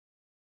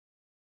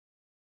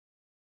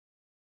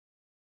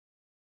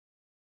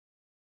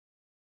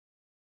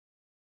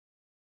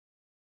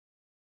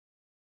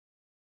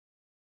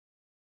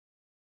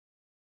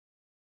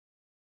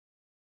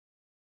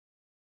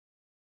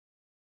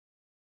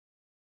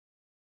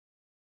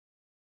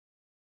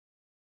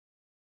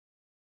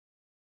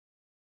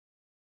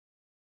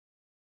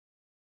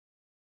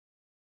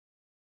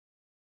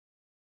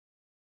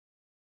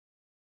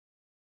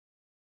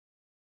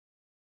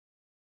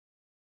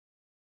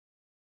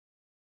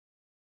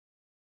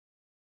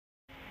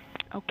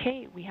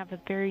Okay, we have a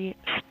very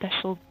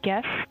special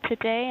guest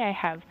today. I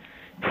have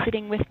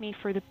sitting with me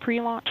for the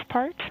pre-launch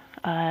part,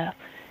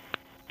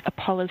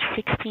 Apollo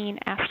 16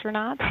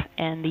 astronauts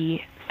and the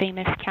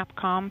famous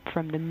Capcom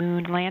from the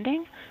moon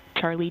landing,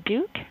 Charlie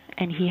Duke,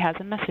 and he has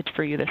a message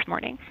for you this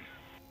morning.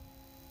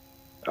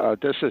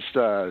 This is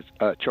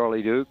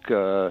Charlie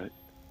Duke.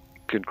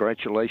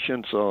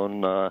 Congratulations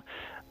on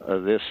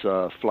this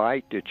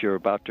flight that you're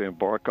about to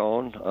embark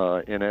on,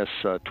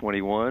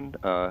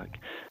 NS-21.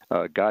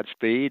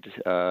 Godspeed.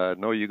 I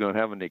know you're going to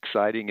have an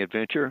exciting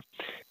adventure,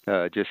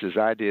 just as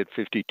I did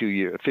 50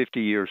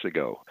 years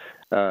ago.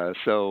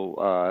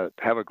 So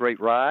have a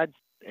great ride,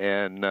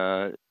 and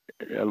I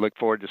look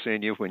forward to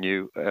seeing you when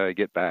you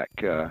get back.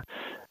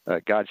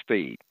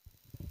 Godspeed.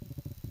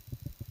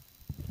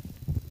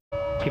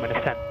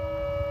 T-minus 10,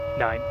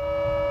 9,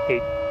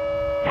 8,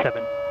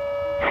 7,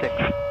 6,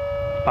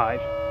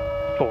 5,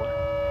 4.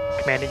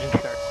 Command engine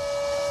start.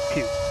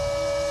 2,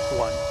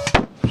 1.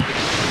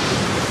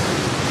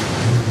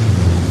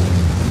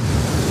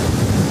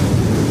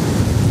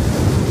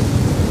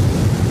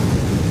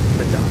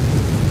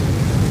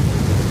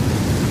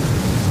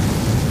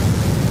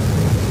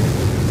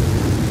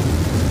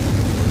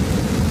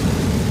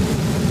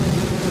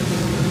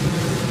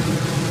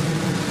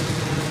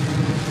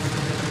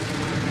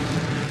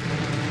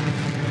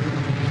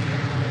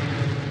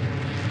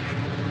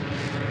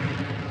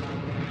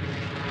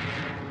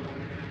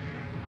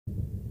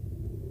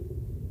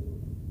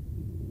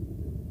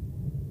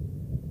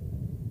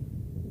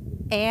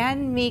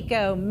 And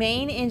Miko,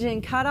 main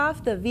engine cut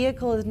off. The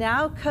vehicle is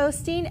now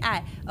coasting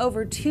at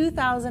over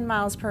 2,000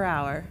 miles per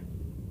hour.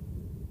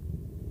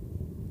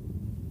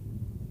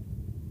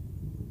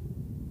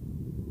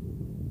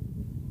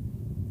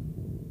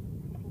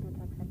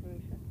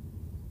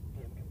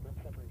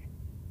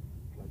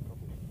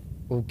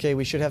 Okay,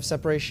 we should have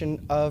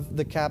separation of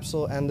the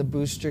capsule and the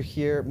booster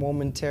here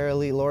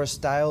momentarily. Laura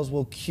Stiles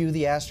will cue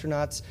the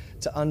astronauts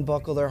to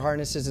unbuckle their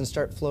harnesses and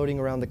start floating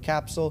around the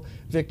capsule.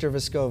 Victor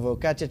Vescovo,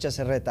 Katya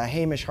Echazarreta,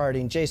 Hamish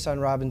Harding,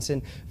 Jaison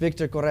Robinson,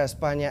 Victor Correa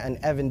Hespanha, and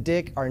Evan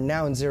Dick are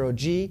now in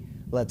 0G.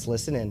 Let's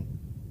listen in.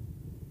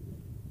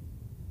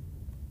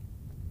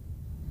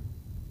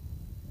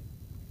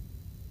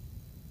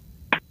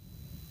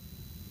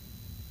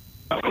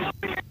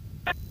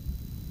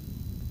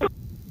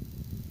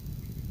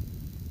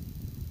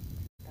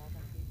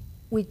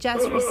 We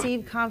just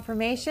received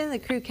confirmation the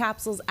crew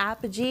capsule's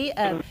apogee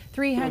of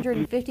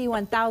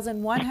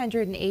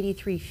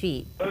 351,183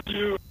 feet.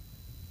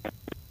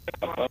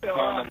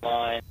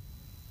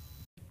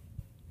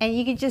 And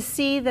you can just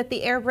see that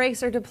the air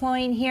brakes are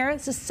deploying here.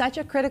 This is such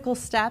a critical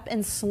step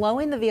in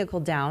slowing the vehicle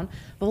down.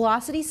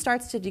 Velocity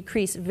starts to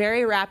decrease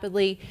very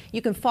rapidly.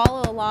 You can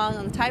follow along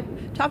on the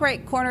top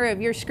right corner of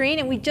your screen,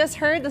 and we just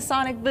heard the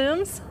sonic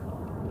booms.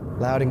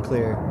 Loud and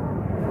clear.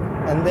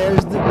 And there's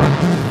the 3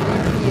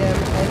 p.m.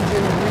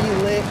 engine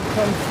relit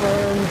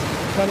confirmed,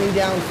 coming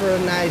down for a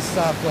nice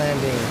soft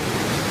landing.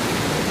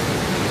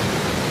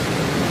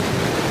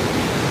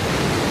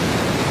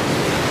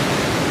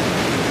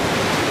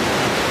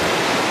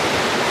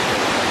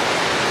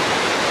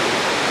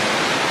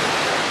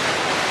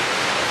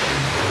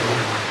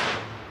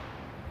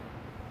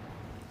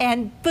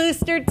 And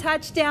booster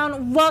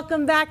touchdown.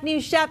 Welcome back, New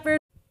Shepard.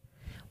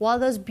 While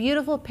those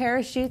beautiful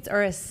parachutes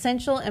are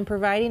essential in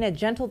providing a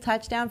gentle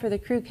touchdown for the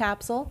crew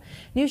capsule,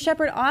 New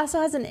Shepard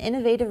also has an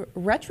innovative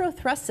retro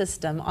thrust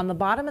system on the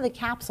bottom of the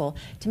capsule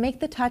to make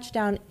the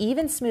touchdown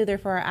even smoother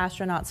for our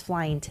astronauts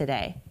flying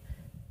today.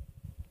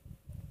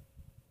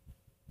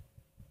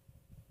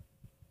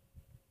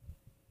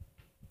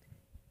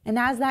 And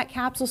as that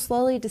capsule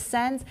slowly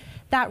descends,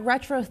 that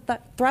retro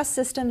thrust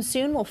system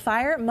soon will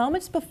fire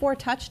moments before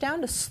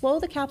touchdown to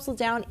slow the capsule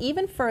down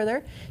even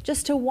further,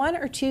 just to 1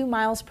 or 2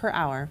 miles per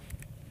hour.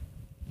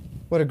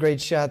 What a great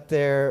shot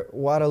there.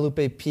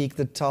 Guadalupe Peak,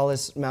 the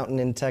tallest mountain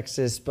in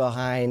Texas,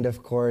 behind,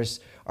 of course,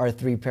 our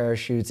 3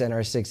 parachutes and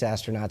our 6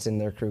 astronauts in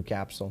their crew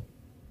capsule.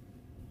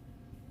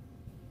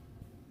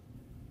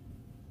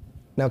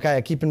 Now,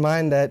 Kaya, keep in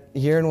mind that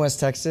here in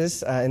West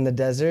Texas, in the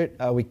desert,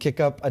 we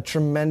kick up a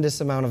tremendous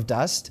amount of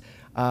dust,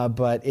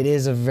 but it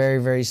is a very,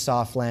 very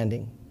soft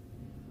landing.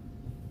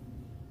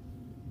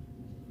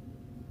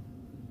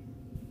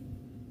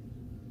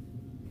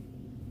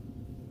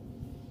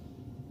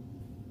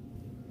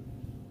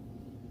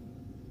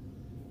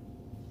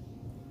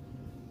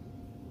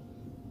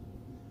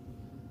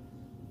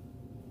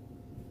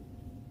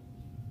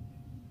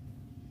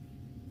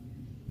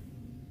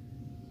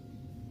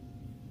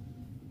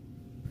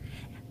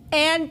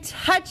 And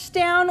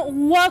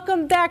touchdown,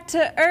 welcome back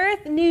to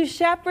Earth, New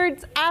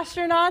Shepard's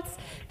astronauts.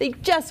 They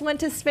just went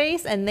to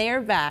space and they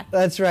are back.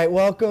 That's right,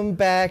 welcome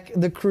back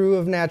the crew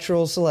of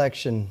Natural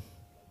Selection.